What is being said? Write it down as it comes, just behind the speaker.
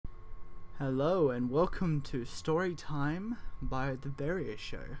Hello and welcome to Story Time by The Various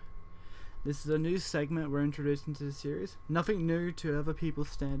Show. This is a new segment we're introducing to the series. Nothing new to other people's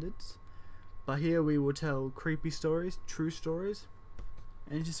standards, but here we will tell creepy stories, true stories,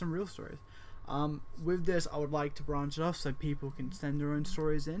 and just some real stories. With this, I would like to branch it off so people can send their own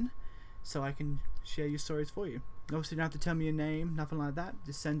stories in, so I can share your stories for you. Obviously, you don't have to tell me your name, nothing like that.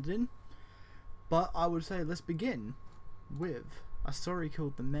 Just send it in. But I would say let's begin with a story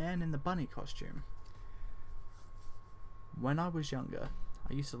called The Man in the Bunny Costume. When I was younger,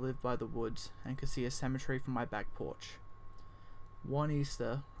 I used to live by the woods and could see a cemetery from my back porch. One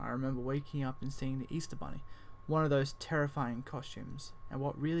Easter, I remember waking up and seeing the Easter Bunny, one of those terrifying costumes, and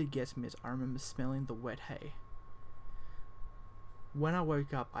what really gets me is I remember smelling the wet hay. When I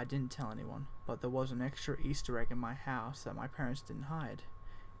woke up, I didn't tell anyone, but there was an extra Easter egg in my house that my parents didn't hide.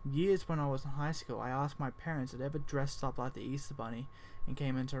 Years when I was in high school, I asked my parents if they ever dressed up like the Easter Bunny and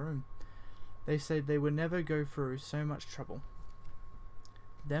came into a room. They said they would never go through so much trouble.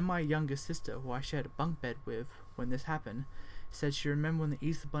 Then my younger sister, who I shared a bunk bed with when this happened, said she remembered when the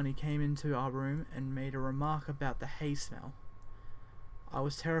Easter Bunny came into our room and made a remark about the hay smell. I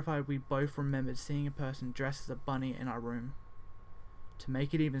was terrified we both remembered seeing a person dressed as a bunny in our room. To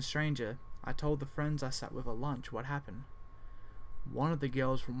make it even stranger, I told the friends I sat with at lunch what happened. One of the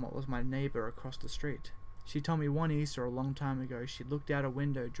girls from what was my neighbor across the street. She told me one Easter a long time ago she looked out a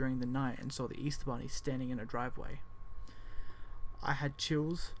window during the night and saw the Easter Bunny standing in a driveway. I had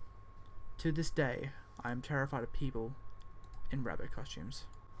chills. To this day, I am terrified of people in rabbit costumes.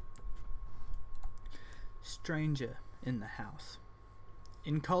 Stranger in the house.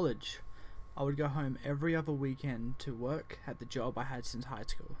 In college, I would go home every other weekend to work at the job I had since high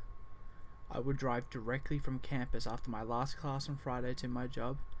school. I would drive directly from campus after my last class on Friday to my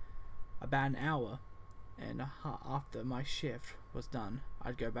job. About an hour and a half after my shift was done,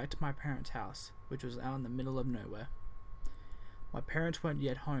 I'd go back to my parents' house, which was out in the middle of nowhere. My parents weren't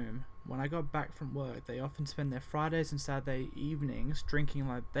yet home. When I got back from work, they often spent their Fridays and Saturday evenings drinking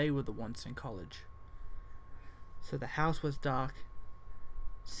like they were the ones in college. So the house was dark.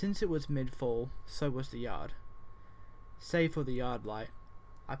 Since it was mid-fall, so was the yard. Save for the yard light.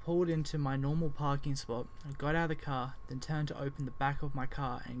 I pulled into my normal parking spot, got out of the car, then turned to open the back of my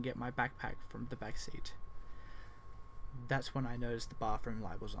car and get my backpack from the back seat. That's when I noticed the bathroom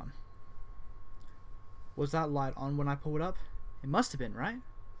light was on. Was that light on when I pulled up? It must have been, right?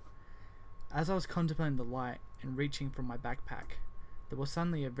 As I was contemplating the light and reaching for my backpack, there was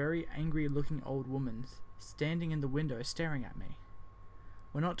suddenly a very angry-looking old woman standing in the window staring at me.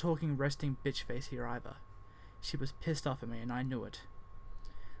 We're not talking resting bitch face here either. She was pissed off at me and I knew it.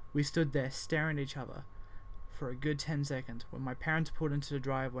 We stood there staring at each other for a good 10 seconds when my parents pulled into the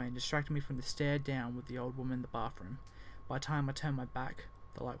driveway and distracted me from the stare down with the old woman in the bathroom. By the time I turned my back,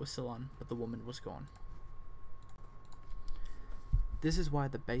 the light was still on, but the woman was gone. This is why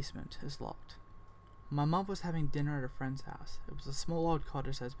the basement is locked. My mum was having dinner at a friend's house. It was a small old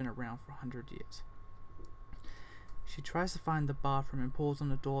cottage that has been around for 100 years. She tries to find the bathroom and pulls on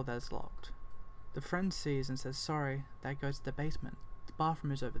the door that is locked. The friend sees and says, "Sorry, that goes to the basement. The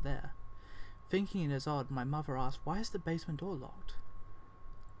bathroom is over there." Thinking it is odd, my mother asked, "Why is the basement door locked?"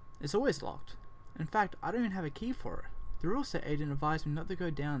 "It's always locked. In fact, I don't even have a key for it. The real estate agent advised me not to go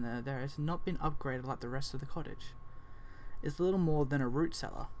down there. There has not been upgraded like the rest of the cottage. It's little more than a root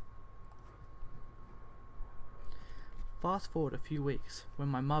cellar." Fast forward a few weeks, when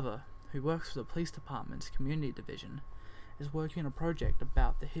my mother, who works for the police department's community division, is working on a project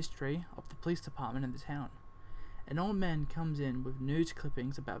about the history of the police department in the town. An old man comes in with news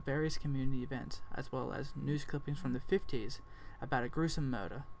clippings about various community events, as well as news clippings from the 50s about a gruesome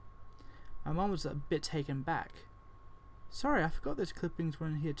murder. My mom was a bit taken back. "Sorry, I forgot those clippings were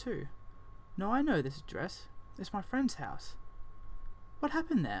in here too." "No, I know this address. It's my friend's house." "What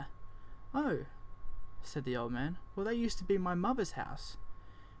happened there?" "Oh," said the old man. "Well, that used to be my mother's house.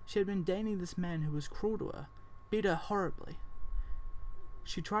 She had been dating this man who was cruel to her, beat her horribly.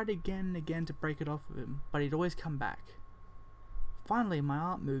 She tried again and again to break it off with him, but he'd always come back. Finally, my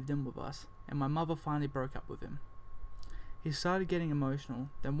aunt moved in with us, and my mother finally broke up with him. He started getting emotional,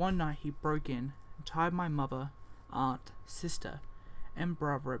 then one night he broke in and tied my mother, aunt, sister, and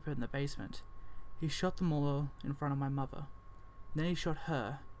brother up in the basement. He shot them all in front of my mother. Then he shot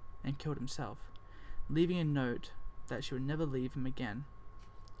her and killed himself, leaving a note that she would never leave him again.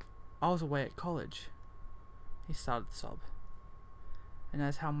 I was away at college." He started to sob. And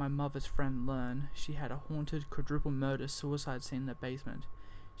that's how my mother's friend learned she had a haunted quadruple murder suicide scene in the basement.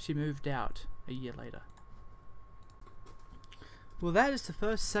 She moved out a year later. Well, that is the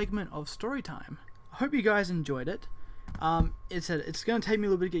first segment of Storytime. I hope you guys enjoyed it. It's going to take me a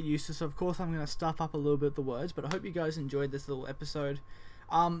little bit to get used to, so of course I'm going to stuff up a little bit of the words, but I hope you guys enjoyed this little episode.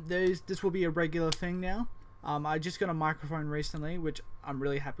 This will be a regular thing now. I just got a microphone recently, which I'm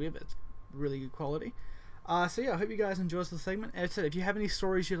really happy with. It's really good quality. So yeah, I hope you guys enjoyed the segment. As I said, if you have any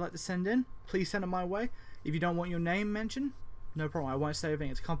stories you'd like to send in, please send them my way. If you don't want your name mentioned, no problem. I won't say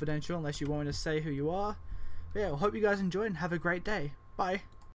anything. It's confidential unless you want me to say who you are. But yeah, I hope you guys enjoyed and have a great day. Bye.